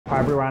Hi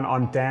everyone,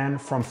 I'm Dan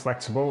from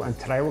Flexxable, and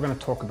today we're going to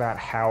talk about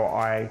how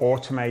I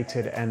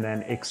automated and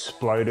then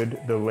exploded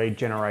the lead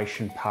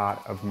generation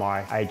part of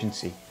my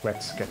agency.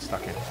 Let's get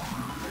stuck in. If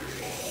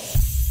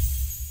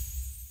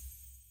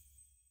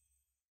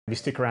you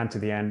stick around to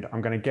the end,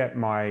 I'm going to get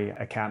my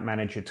account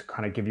manager to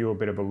kind of give you a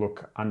bit of a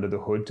look under the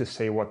hood to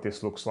see what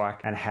this looks like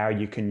and how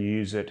you can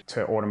use it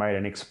to automate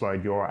and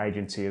explode your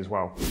agency as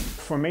well.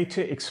 For me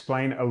to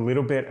explain a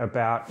little bit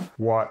about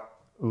what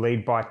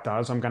Leadbyte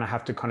does, I'm going to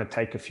have to kind of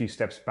take a few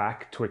steps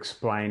back to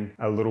explain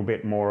a little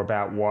bit more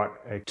about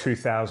what a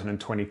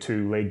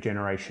 2022 lead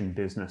generation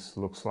business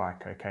looks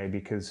like, okay?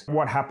 Because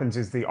what happens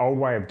is the old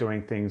way of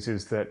doing things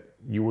is that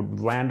you would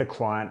land a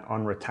client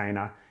on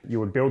retainer, you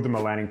would build them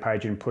a landing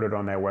page and put it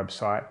on their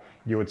website,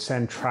 you would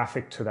send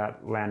traffic to that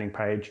landing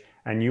page,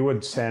 and you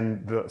would sell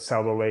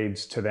the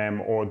leads to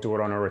them or do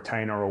it on a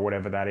retainer or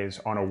whatever that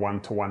is on a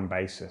one-to-one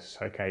basis,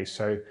 okay?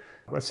 So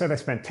let's say they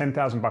spent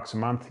 $10,000 a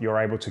month, you're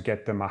able to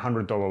get them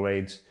 $100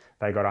 leads,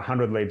 they got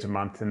 100 leads a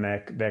month, and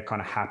they're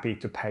kind of happy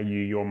to pay you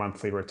your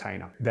monthly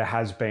retainer. There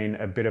has been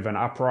a bit of an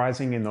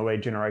uprising in the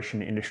lead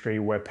generation industry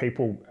where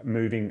people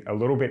moving a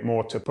little bit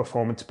more to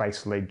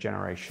performance-based lead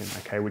generation,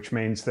 okay, which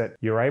means that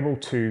you're able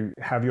to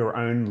have your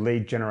own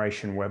lead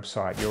generation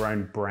website, your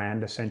own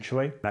brand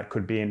essentially. That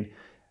could be in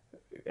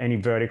any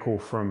vertical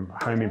from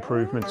home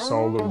improvement,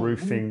 solar,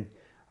 roofing,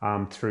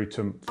 through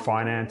to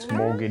finance,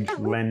 mortgage,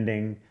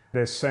 lending.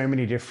 There's so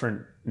many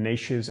different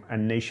niches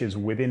and niches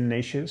within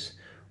niches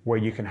where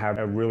you can have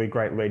a really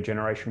great lead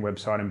generation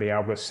website and be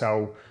able to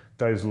sell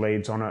those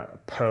leads on a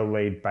per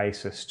lead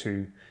basis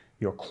to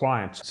your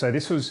clients. So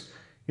this was,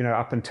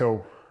 up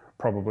until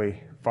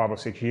probably 5 or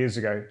 6 years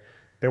ago,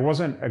 there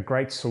wasn't a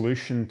great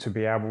solution to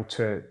be able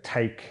to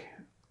take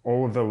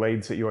all of the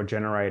leads that you're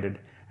generated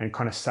and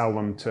kind of sell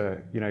them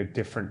to,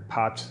 different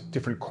parts,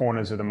 different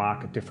corners of the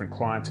market, different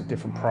clients at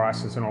different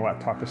prices and all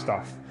that type of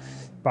stuff.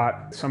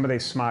 But some of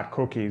these smart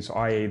cookies,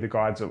 i.e. the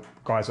guys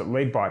at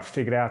Leadbyte,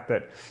 figured out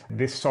that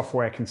this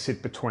software can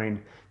sit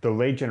between the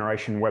lead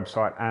generation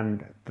website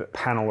and the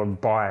panel of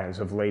buyers,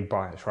 of lead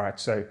buyers, right?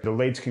 So the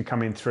leads can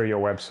come in through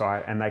your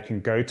website and they can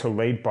go to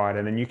Leadbyte,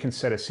 and then you can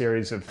set a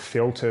series of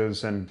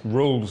filters and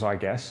rules, I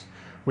guess,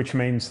 which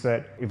means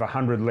that if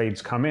 100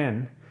 leads come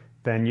in,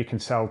 then you can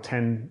sell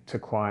 10 to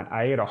client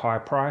A at a high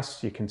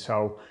price, you can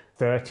sell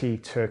 30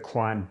 to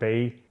client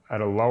B at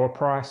a lower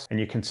price,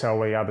 and you can sell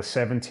the other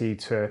 70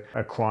 to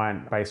a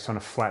client based on a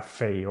flat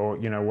fee or,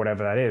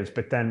 whatever that is.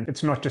 But then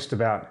it's not just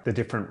about the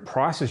different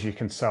prices you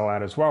can sell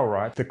at as well,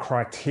 right? The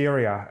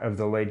criteria of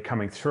the lead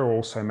coming through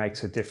also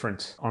makes a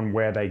difference on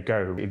where they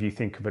go. If you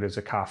think of it as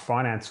a car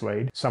finance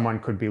lead, someone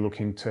could be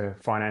looking to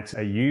finance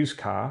a used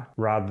car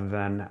rather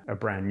than a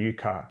brand new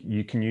car.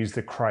 You can use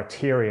the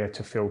criteria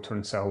to filter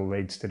and sell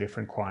leads to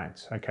different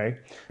clients, okay?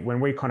 When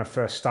we kind of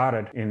first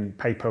started in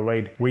pay per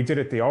lead, we did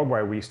it the old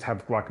way. We used to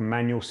have like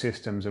manual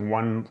systems and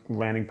one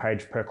landing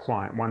page per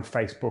client, one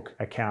Facebook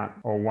account,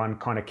 or one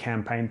kind of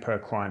campaign per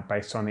client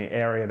based on the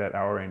area that they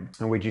were in.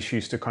 And we just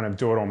used to kind of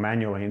do it all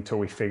manually until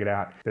we figured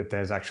out that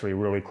there's actually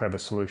really clever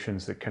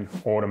solutions that can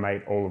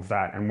automate all of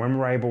that. And when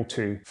we're able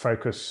to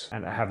focus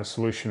and have a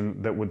solution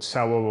that would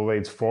sell all the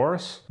leads for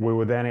us, we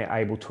were then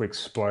able to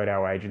explode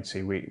our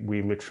agency.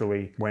 We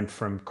literally went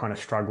from kind of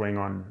struggling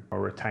on a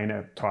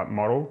retainer type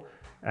model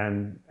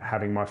and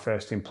having my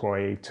first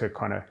employee to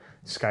kind of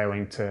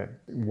scaling to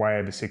way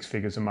over 6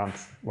 figures a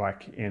month,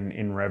 like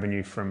in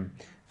revenue from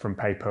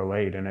pay per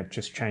lead. And it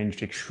just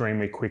changed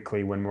extremely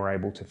quickly when we're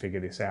able to figure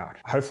this out.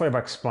 Hopefully I've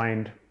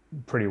explained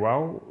pretty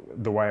well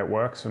the way it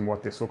works and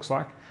what this looks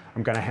like.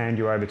 I'm going to hand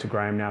you over to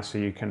Graham now so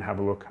you can have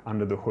a look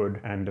under the hood.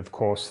 And of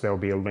course, there'll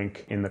be a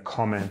link in the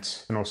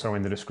comments and also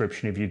in the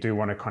description if you do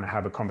want to kind of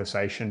have a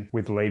conversation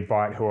with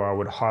Leadbyte, who I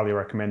would highly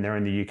recommend. They're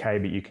in the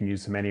UK, but you can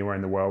use them anywhere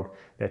in the world.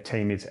 Their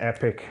team is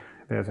epic.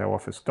 There's our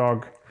office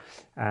dog.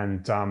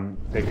 And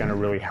they're going to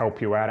really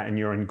help you out, and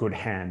you're in good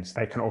hands.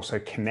 They can also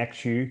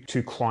connect you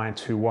to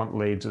clients who want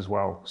leads as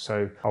well.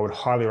 So I would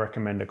highly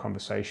recommend a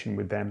conversation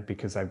with them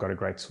because they've got a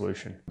great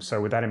solution.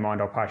 So with that in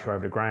mind, I'll pass you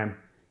over to Graham.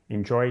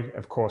 Enjoy.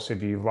 Of course,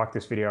 if you like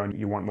this video and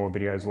you want more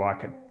videos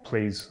like it,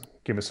 please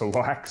give us a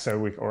like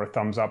or a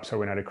thumbs up so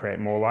we know to create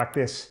more like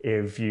this.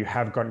 If you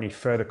have got any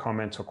further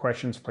comments or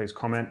questions, please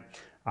comment.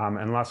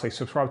 And lastly,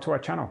 subscribe to our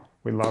channel.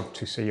 We'd love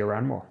to see you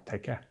around more.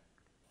 Take care.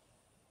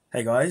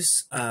 Hey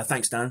guys,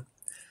 thanks Dan.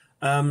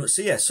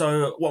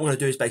 So what I'm going to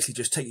do is basically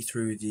just take you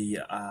through the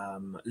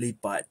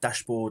Leadbyte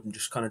dashboard and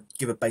just kind of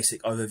give a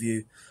basic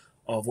overview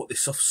of what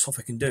this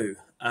software can do.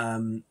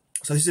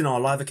 So this is in our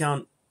live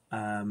account,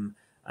 and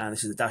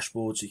this is the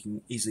dashboard, so you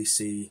can easily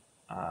see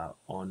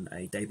on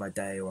a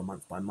day-by-day or a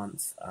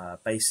month-by-month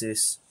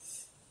basis,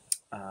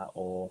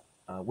 or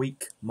a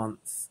week,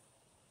 month,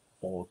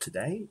 or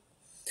today.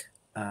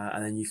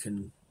 And then you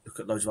can look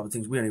at loads of other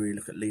things. We only really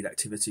look at lead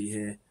activity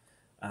here.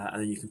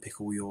 And then you can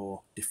pick all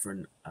your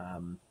different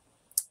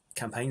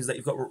campaigns that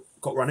you've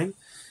got running.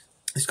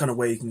 This is kind of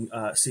where you can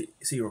see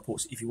your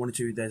reports. If you wanted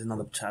to, there's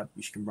another tab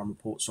which you can run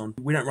reports on.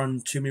 We don't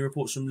run too many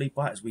reports from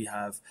Leadbyte, as we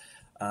have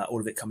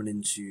all of it coming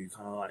into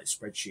kind of like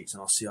spreadsheets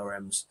and our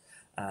CRMs.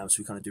 So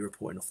we kind of do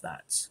reporting off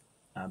that,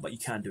 but you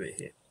can do it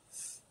here.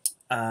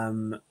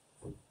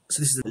 So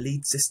this is the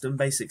lead system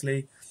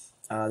basically.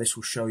 This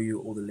will show you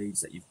all the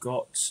leads that you've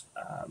got.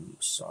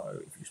 So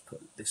if you just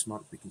put this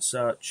month, we can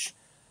search.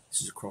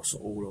 This is across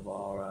all of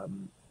our,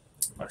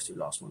 let's do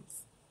last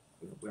month.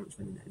 We haven't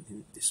spent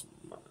anything this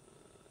month.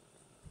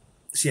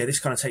 So yeah, this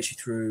kind of takes you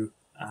through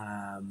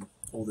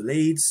all the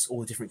leads, all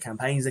the different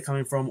campaigns they're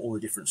coming from, all the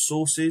different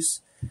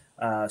sources.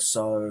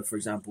 So for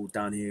example,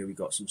 down here, we've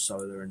got some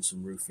solar and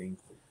some roofing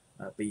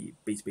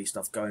B2B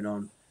stuff going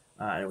on.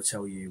 And it will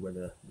tell you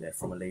whether they're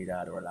from a lead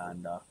ad or a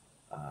lander,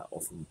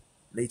 or from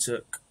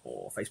Leadtook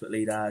or Facebook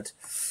lead ad.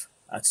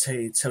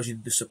 It tells you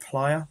the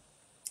supplier,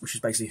 which is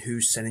basically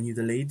who's sending you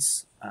the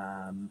leads,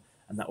 and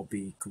that will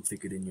be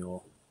configured in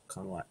your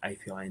kind of like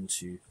API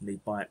into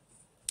Leadbyte.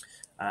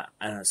 And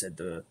as I said,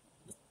 the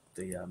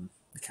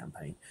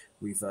campaign.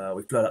 We've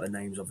blurred out the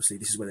names. Obviously,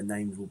 this is where the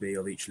names will be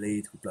of each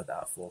lead. We've blurred that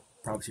out for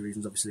privacy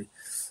reasons, obviously,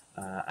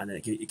 and then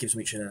it gives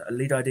them each a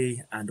lead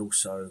ID and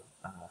also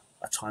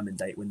a time and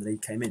date when the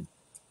lead came in.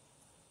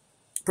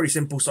 Pretty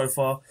simple so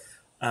far.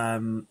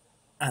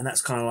 And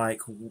that's kind of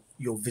like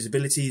your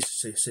visibilities,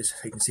 so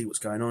you can see what's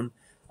going on.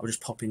 I'll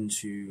just pop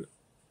into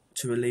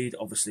a lead.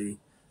 Obviously,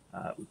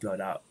 we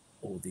blurred out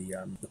all the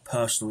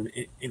personal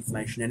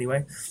information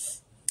anyway.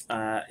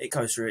 It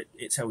goes through it.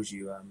 It tells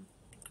you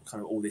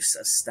kind of all this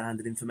as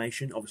standard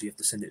information. Obviously, you have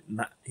to send it.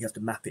 You have to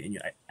map it in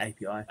your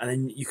API, and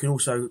then you can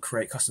also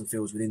create custom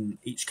fields within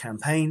each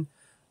campaign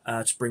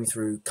to bring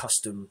through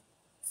custom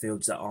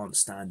fields that aren't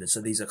standard. So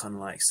these are kind of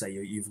like, say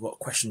you've got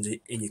questions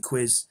in your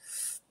quiz.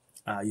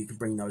 You can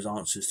bring those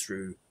answers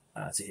through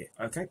to here.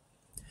 Okay.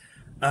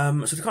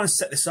 So to kind of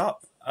set this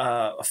up,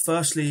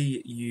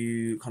 firstly,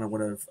 you kind of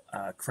want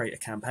to create a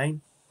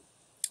campaign.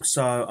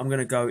 So I'm going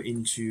to go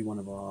into one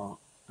of our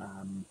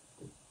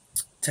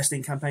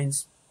testing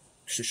campaigns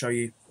just to show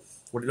you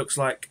what it looks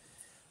like.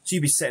 So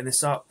you'll be setting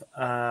this up.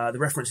 The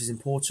reference is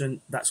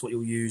important. That's what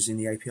you'll use in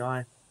the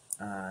API.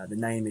 The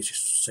name is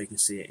just so you can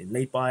see it in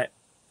Leadbyte.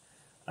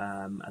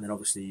 And then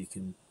obviously you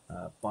can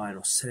buy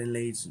or selling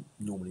leads.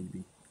 Normally you'd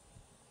be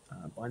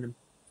buying them.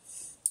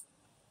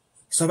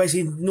 So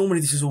basically, normally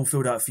this is all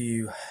filled out for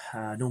you.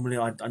 Normally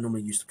I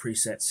normally use the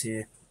presets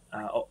here.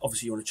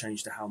 Obviously you want to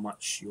change to how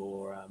much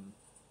you're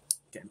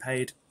getting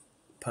paid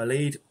per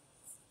lead.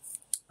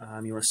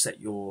 You want to set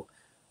your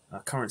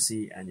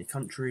currency and your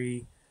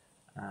country.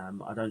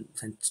 I don't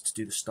tend to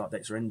do the start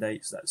dates or end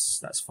dates.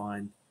 That's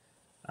fine.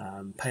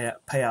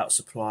 Pay out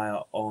supplier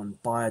on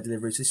buyer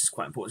deliveries. This is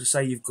quite important. So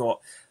say you've got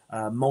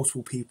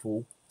multiple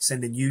people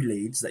sending you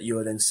leads that you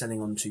are then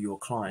sending on to your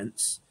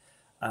clients.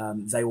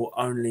 They will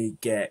only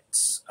get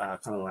kind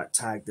of like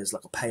tagged as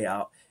like a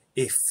payout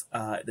if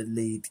the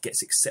lead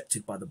gets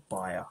accepted by the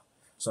buyer.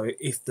 So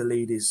if the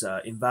lead is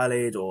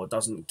invalid or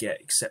doesn't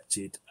get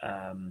accepted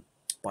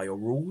by your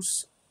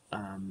rules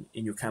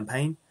in your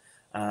campaign,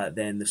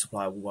 then the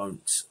supplier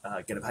won't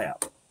get a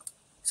payout.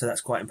 So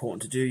that's quite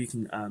important to do. You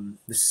can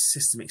the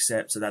system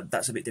accept, so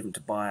that's a bit different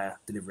to buyer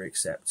delivery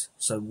accept.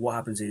 So what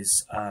happens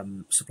is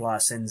supplier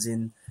sends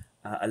in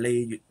a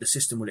lead, the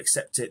system will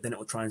accept it, then it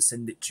will try and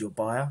send it to your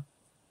buyer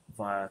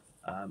via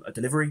a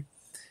delivery,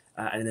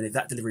 and then if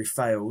that delivery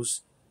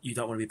fails, you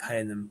don't want to be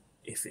paying them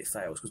if it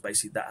fails, because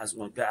basically that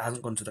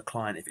hasn't gone to the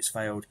client if it's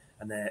failed,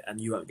 and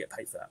you won't get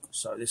paid for that.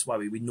 So this is why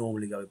we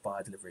normally go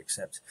buyer delivery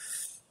accept,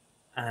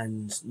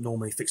 and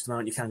normally fixed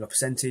amount. You can go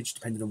percentage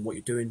depending on what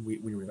you're doing. We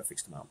normally go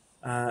fixed amount.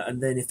 And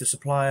then if the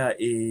supplier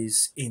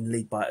is in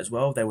Leadbyte as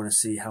well, they want to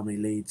see how many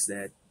leads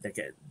they're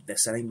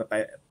selling. But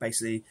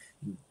basically, you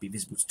can be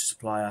visible to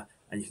supplier,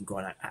 and you can go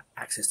and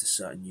access to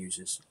certain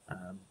users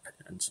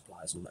and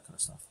suppliers and all that kind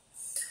of stuff.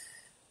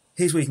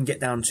 Here's where you can get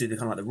down to the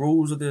kind of like the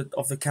rules of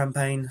the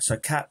campaign. So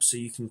cap, so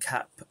you can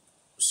cap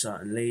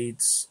certain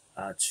leads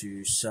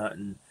to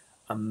certain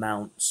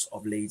amounts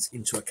of leads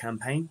into a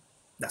campaign.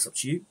 That's up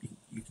to you.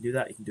 You can do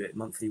that. You can do it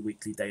monthly,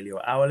 weekly, daily,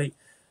 or hourly.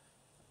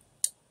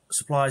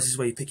 Suppliers, this is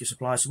where you pick your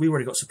suppliers. So we've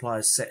already got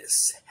suppliers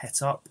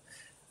set up.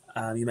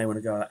 You may want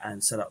to go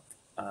and set up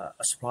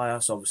a supplier.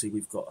 So obviously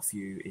we've got a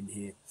few in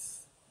here,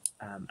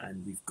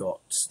 and we've got,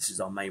 this is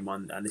our main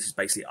one, and this is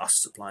basically us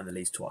supplying the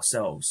leads to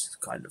ourselves,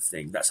 kind of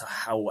thing. That's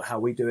how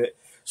we do it.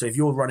 So if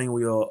you're running all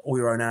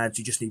your own ads,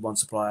 you just need one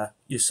supplier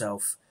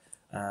yourself.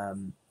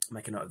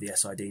 Make a note of the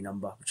SID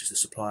number, which is the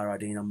supplier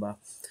ID number.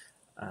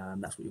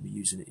 That's what you'll be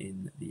using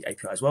in the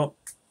API as well.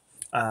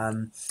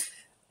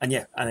 And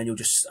yeah, and then you'll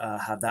just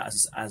have that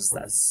as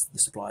the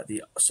supplier,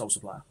 the sole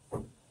supplier.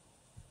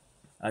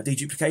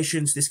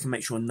 Deduplications, this can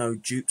make sure no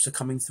dupes are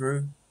coming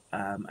through,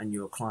 and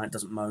your client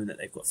doesn't moan that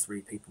they've got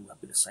 3 people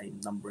with the same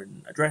number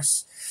and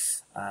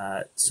address.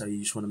 So you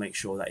just want to make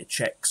sure that it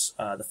checks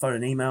the phone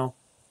and email,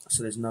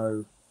 so there's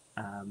no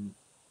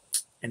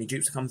any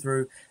dupes to come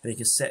through, and you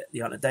can set the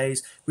amount of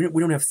days. We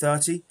only have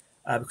 30,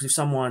 because if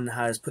someone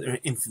has put their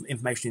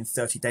information in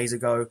 30 days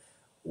ago,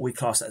 we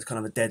class that as kind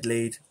of a dead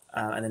lead.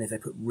 And then if they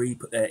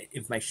re-put their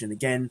information in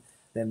again,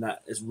 then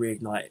that is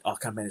our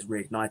campaign has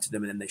reignited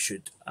them, and then they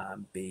should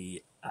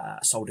be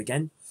sold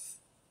again.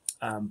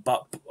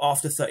 But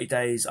after 30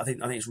 days, I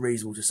think it's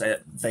reasonable to say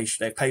that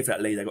they pay for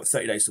that lead. They've got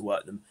 30 days to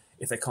work them.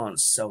 If they can't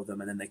sell them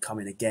and then they come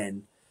in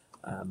again,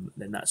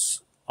 then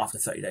that's after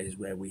 30 days is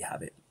where we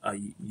have it.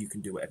 You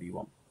can do whatever you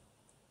want.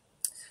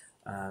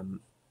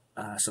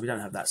 So we don't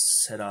have that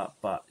set up,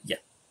 but yeah,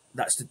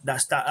 that's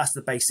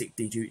the basic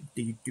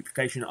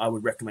deduplication. I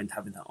would recommend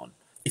having that on.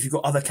 If you've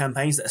got other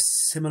campaigns that are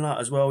similar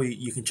as well,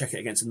 you can check it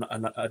against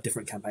a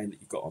different campaign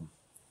that you've got on.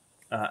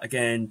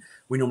 Again,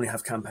 we normally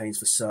have campaigns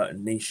for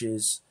certain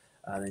niches,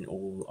 and then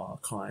all our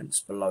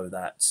clients below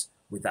that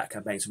with that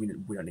campaign, so we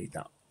don't need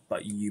that,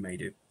 but you may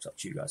do. It's up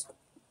to you guys.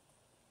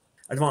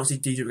 Advanced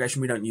deduplication,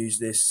 we don't use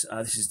this.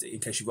 This is in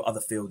case you've got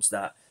other fields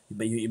that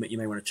you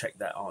may want to check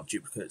that aren't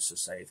duplicates. So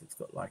say if it's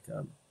got like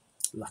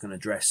an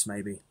address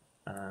maybe,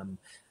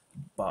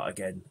 but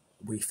again,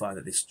 we find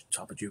that this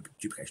type of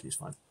duplication is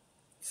fine.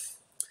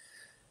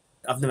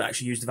 I've never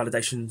actually used the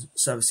validation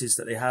services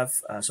that they have,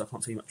 so I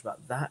can't tell you much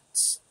about that.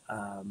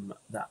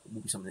 That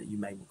will be something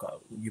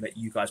that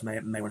you guys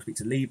may want to speak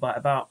to Leadbyte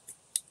about.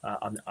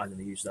 I've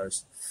never used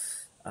those.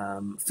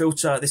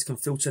 Filter, this can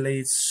filter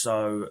leads.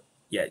 So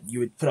yeah, you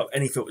would put up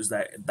any filters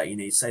that you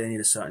need. Say they need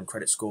a certain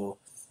credit score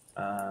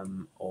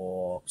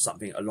or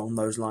something along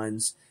those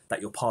lines that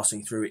you're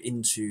passing through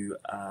into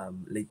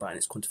Leadbyte and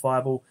it's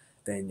quantifiable.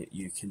 Then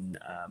you can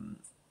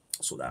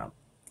sort that out.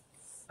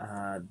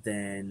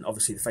 Then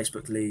obviously the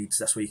Facebook leads,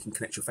 that's where you can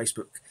connect your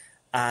Facebook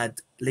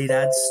lead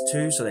ads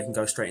to, so they can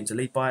go straight into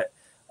Leadbyte.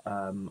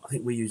 I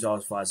think we use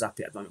ours via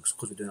Zapier at the moment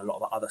because we're doing a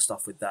lot of other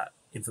stuff with that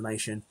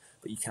information,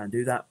 but you can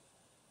do that.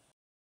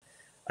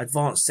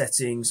 Advanced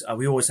settings,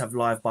 we always have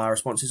live buyer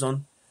responses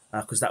on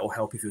because that will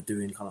help if you're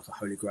doing kind of like a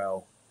Holy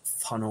Grail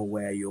funnel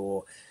where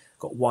you're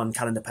got one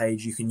calendar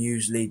page. You can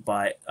use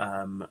Leadbyte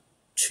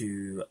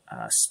to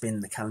spin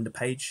the calendar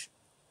page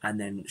and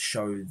then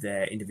show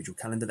their individual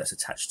calendar that's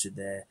attached to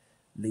their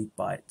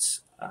Leadbyte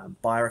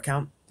buyer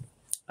account.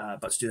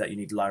 But to do that, you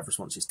need live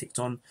responses ticked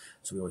on.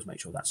 So we always make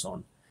sure that's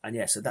on. And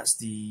yeah, so that's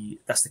the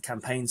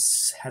campaign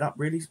setup,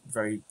 really,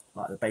 very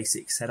like the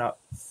basic setup.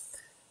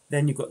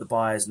 Then you've got the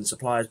buyers and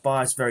suppliers.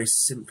 Buyers, very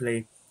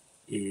simply,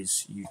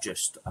 is you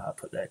just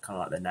put their kind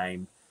of like their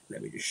name.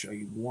 Let me just show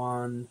you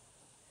one.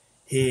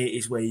 Here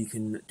is where you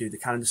can do the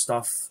calendar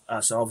stuff.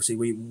 So obviously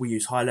we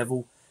use high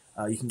level.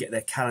 You can get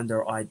their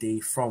calendar ID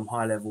from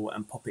high level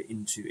and pop it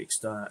into the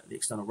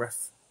external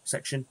ref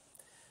section.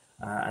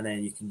 And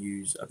then you can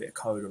use a bit of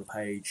code on a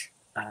page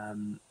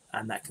and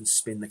that can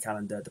spin the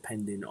calendar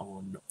depending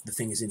on the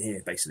thing is in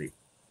here, basically.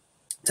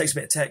 It takes a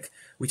bit of tech.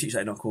 We teach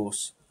that in our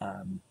course.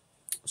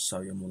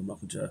 So you're more than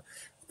welcome to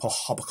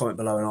hop a comment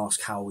below and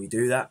ask how we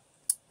do that.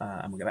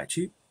 And we'll get back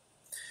to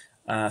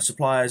you.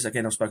 Suppliers,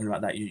 again, I've spoken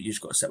about that. You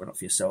just got to set one up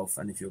for yourself.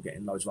 And if you're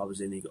getting loads of others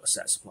in, you've got to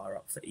set a supplier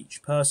up for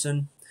each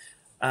person.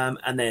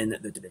 And then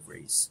the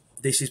deliveries.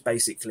 This is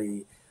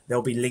basically,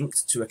 they'll be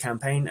linked to a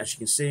campaign. As you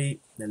can see,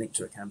 they're linked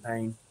to a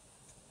campaign.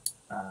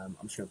 I'm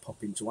just going to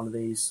pop into one of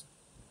these.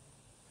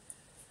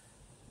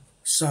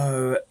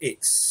 So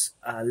it's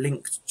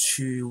linked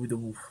to the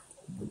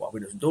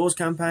Windows and Doors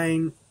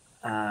campaign.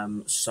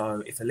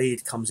 So if a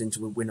lead comes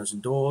into Windows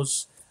and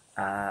Doors,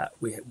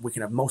 we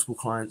can have multiple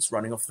clients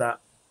running off that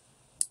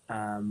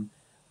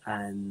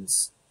and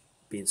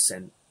being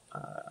sent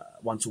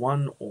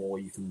one-to-one, or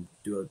you can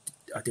do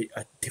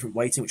a different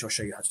weighting, which I'll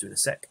show you how to do in a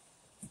sec.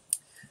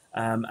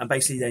 And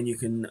basically then you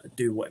can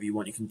do whatever you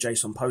want. You can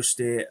JSON post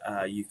it.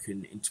 You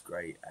can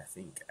integrate, I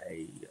think,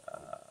 a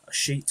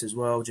sheet as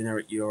well,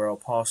 generic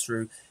URL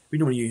pass-through. We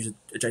normally use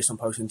a JSON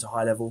post into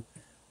high level.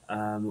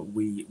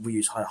 We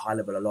use high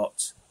level a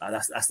lot.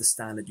 That's the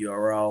standard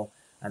URL.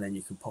 And then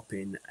you can pop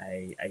in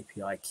a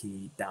API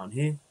key down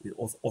here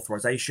with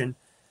authorization.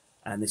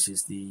 And this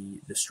is the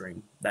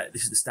string.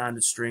 This is the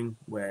standard string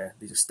where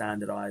these are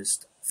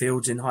standardized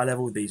fields in high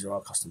level. These are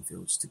our custom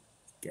fields to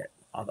get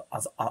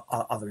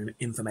other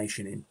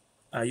information in.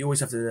 You always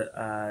have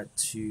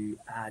to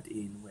add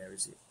in, where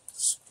is it?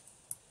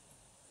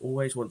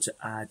 Always want to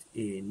add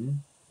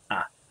in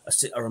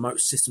a remote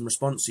system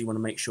response. So you want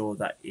to make sure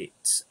that it,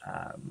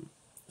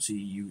 so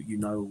you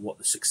know what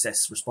the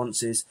success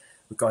response is.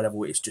 With Go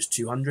level, it's just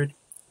 200.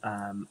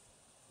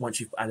 Once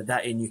you've added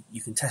that in,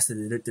 you can test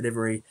the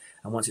delivery,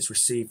 and once it's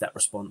received that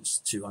response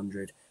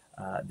 200,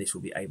 this will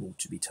be able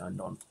to be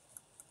turned on.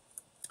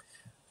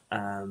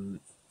 And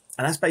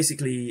that's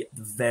basically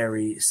the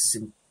very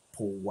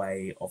simple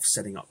way of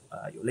setting up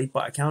your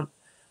Leadbyte account.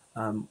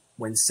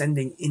 When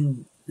sending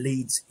in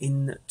leads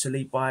into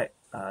Leadbyte,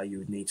 you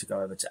would need to go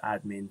over to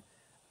admin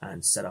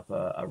and set up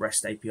a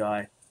REST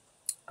API.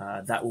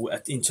 That will,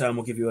 in turn,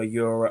 will give you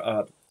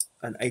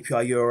an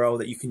API URL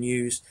that you can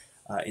use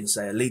in,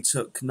 say, a leads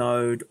hook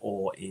node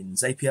or in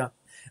Zapier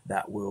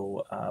that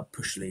will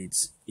push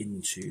leads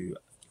into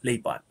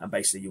Leadbyte. And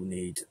basically, you'll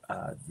need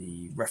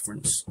the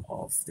reference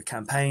of the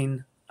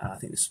campaign, I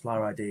think the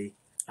supplier ID,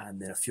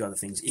 and then a few other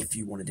things if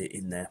you wanted it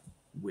in there,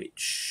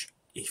 which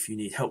if you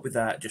need help with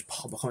that, just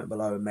pop a comment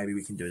below and maybe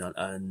we can do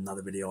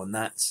another video on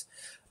that.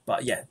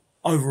 But yeah,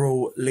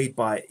 overall,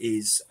 Leadbyte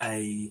is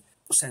a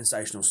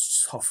sensational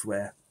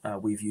software.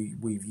 We've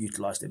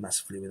utilized it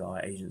massively with our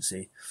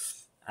agency,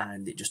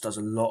 and it just does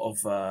a lot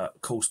of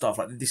cool stuff.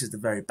 Like, this is the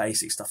very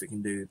basic stuff it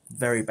can do.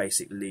 Very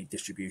basic lead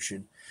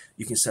distribution.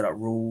 You can set up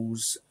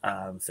rules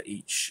for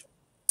each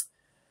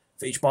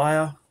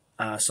buyer.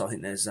 So I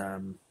think there's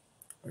where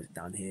is it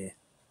down here?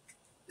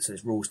 So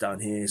there's rules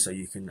down here, so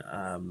you can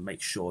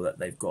make sure that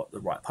they've got the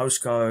right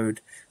postcode,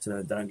 so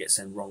that they don't get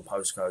sent wrong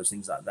postcodes,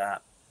 things like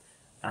that.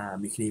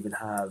 You can even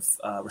have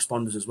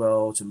responders as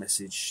well to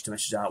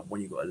message out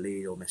when you've got a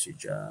lead or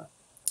message a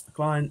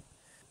client.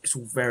 It's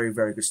all very,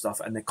 very good stuff,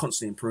 and they're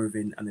constantly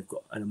improving, and they've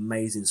got an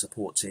amazing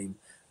support team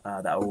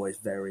that are always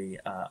very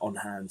on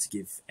hand to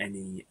give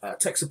any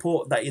tech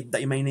support that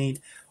you may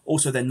need.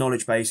 Also, their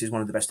knowledge base is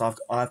one of the best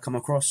I've come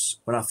across.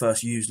 When I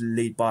first used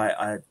Leadbyte,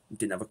 I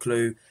didn't have a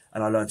clue,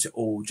 and I learned it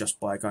all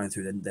just by going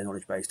through their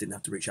knowledge base. Didn't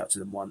have to reach out to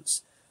them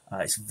once.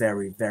 It's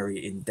very,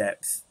 very in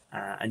depth,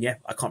 and yeah,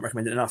 I can't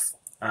recommend it enough.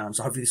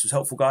 So hopefully this was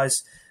helpful,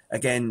 guys.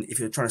 Again, if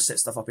you're trying to set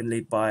stuff up in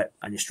Leadbyte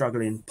and you're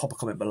struggling, pop a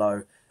comment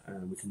below,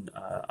 and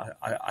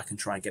I can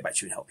try and get back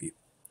to you and help you.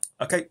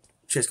 Okay,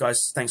 cheers,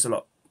 guys. Thanks a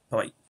lot.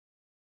 Bye.